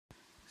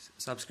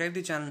Subscribe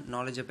the channel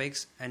Knowledge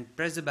Apex and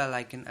press the bell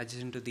icon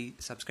adjacent to the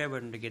subscribe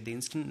button to get the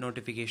instant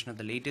notification of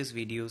the latest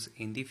videos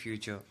in the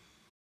future.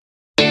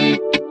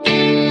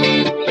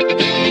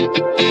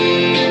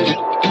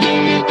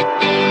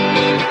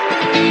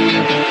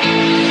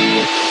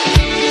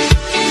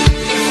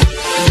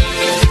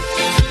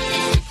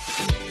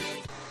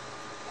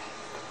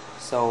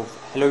 So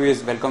hello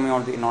viewers, welcome you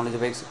on to Knowledge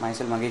Apex.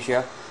 Myself Magesh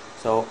here.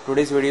 So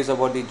today's video is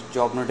about the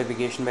job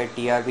notification by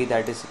TRB,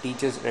 that is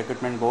Teachers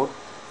Recruitment Board,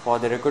 for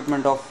the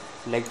recruitment of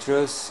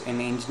lecturers in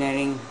the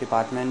engineering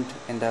department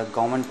in the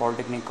government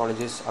polytechnic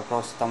colleges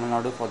across Tamil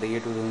Nadu for the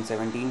year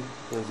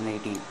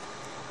 2017-2018.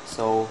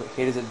 So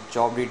here is the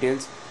job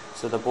details.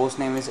 So the post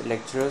name is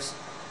lecturers.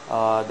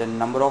 The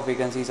number of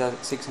vacancies are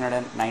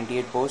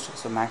 698 posts.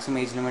 So maximum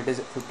age limit is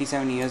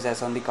 57 years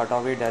as on the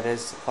cutoff date, that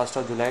is 1st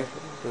of July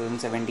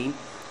 2017.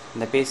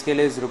 And the pay scale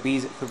is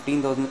rupees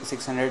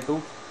 15,600 to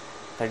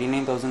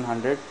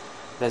 39,100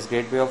 plus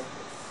grade pay of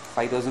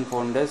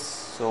 5,400,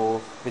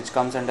 so which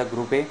comes under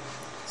group A.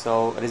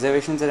 So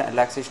reservations and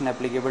relaxation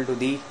applicable to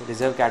the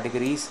reserve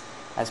categories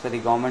as per the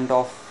government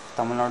of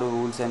Tamil Nadu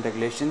rules and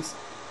regulations.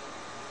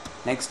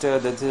 Next,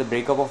 this is a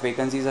breakup of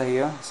vacancies are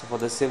here. So for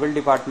the civil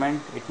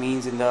department, it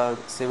means in the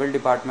civil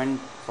department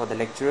for the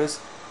lecturers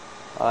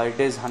it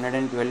is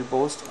 112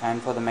 posts,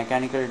 and for the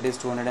mechanical it is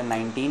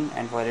 219,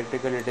 and for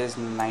electrical it is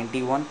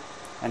 91,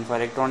 and for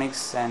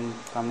electronics and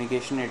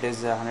communication it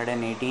is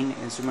 118,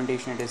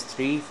 instrumentation it is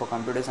 3, for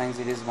computer science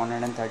it is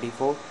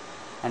 134,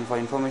 and for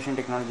information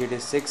technology it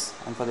is 6,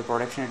 and for the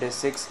production it is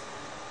 6,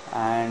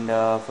 and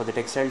for the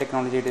textile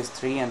technology it is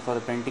 3, and for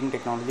the printing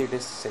technology it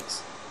is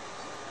 6.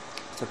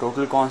 So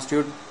total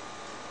constitute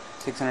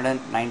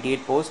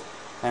 698 posts.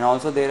 And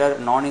also there are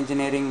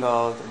non-engineering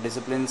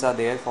disciplines are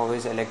there for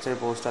which lecturer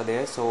posts are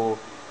there. So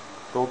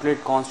total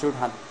it constitute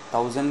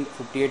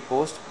 1058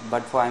 posts,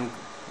 but for I am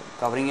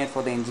covering it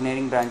for the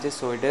engineering branches,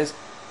 so it is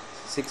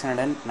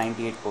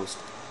 698 posts.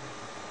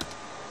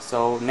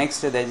 So next,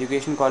 the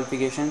education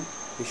qualification,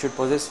 you should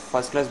possess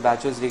first class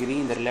bachelor's degree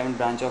in the relevant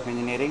branch of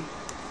engineering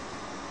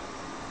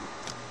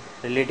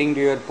relating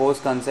to your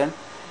post concerned,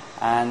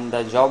 and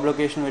the job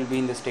location will be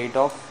in the state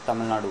of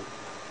Tamil Nadu.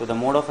 So the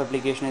mode of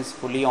application is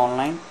fully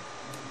online.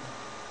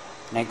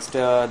 Next,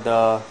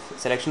 the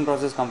selection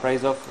process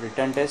comprises of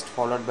written test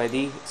followed by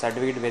the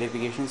certificate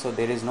verification. So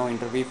there is no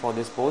interview for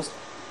this post,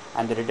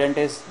 and the written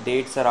test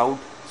dates are out.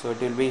 So it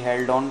will be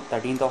held on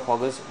 13th of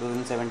August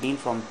 2017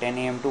 from 10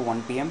 am to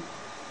 1 pm.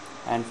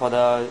 And for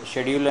the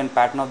schedule and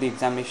pattern of the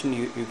examination,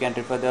 you can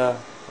refer the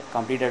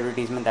complete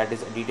advertisement, that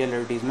is a detailed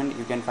advertisement.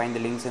 You can find the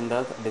links in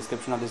the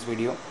description of this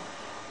video.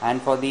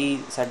 And for the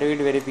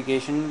certificate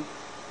verification,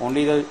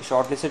 only the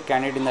shortlisted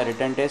candidate in the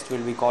written test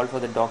will be called for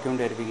the document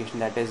verification,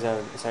 that is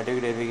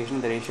certificate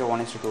verification, the ratio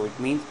 1:2. It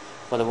means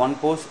for the one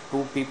post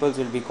 2 people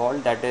will be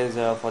called, that is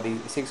for the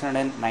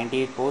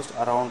 698 posts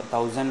around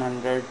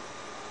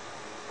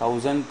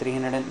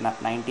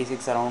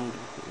 1396 around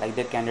like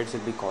that candidates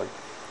will be called.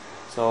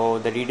 So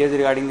the details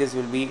regarding this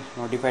will be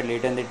notified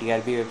later in the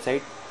TRB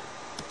website.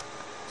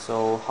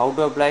 So how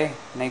to apply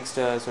next?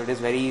 So it is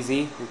very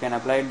easy. You can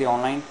apply at the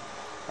online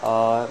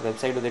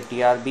website of the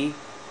TRB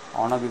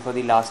on or before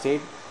the last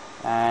date,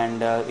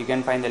 and you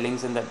can find the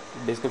links in the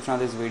description of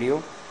this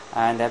video.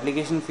 And the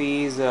application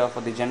fees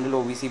for the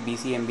general OBC,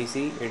 BC,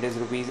 MBC it is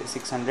rupees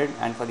 600,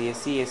 and for the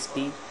SC,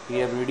 ST,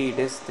 PWD it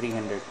is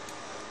 300.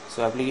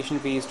 So application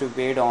fee is to be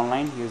paid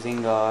online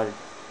using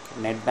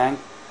net bank,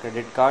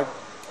 credit card,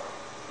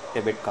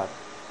 debit card.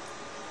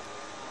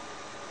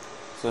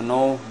 So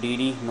no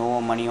DD, no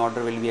money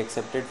order will be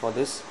accepted for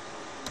this.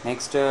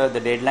 Next,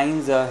 the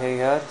deadlines are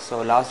here.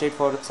 So last date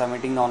for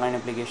submitting the online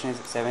application is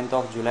 7th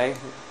of July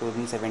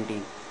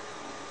 2017.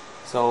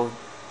 So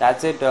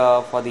that's it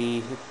for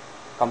the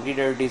complete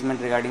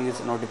advertisement regarding this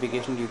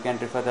notification. You can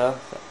refer the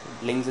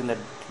links in the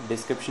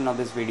description of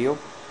this video.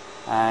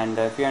 And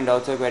if you have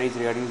doubts or queries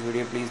regarding this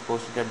video, please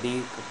post it at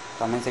the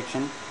comment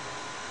section.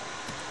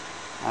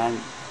 And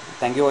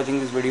thank you for watching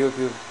this video. If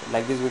you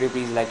like this video,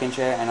 please like and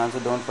share, and also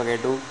don't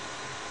forget to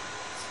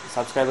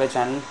subscribe our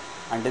channel.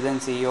 Until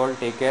then, see you all,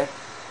 take care,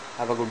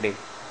 have a good day.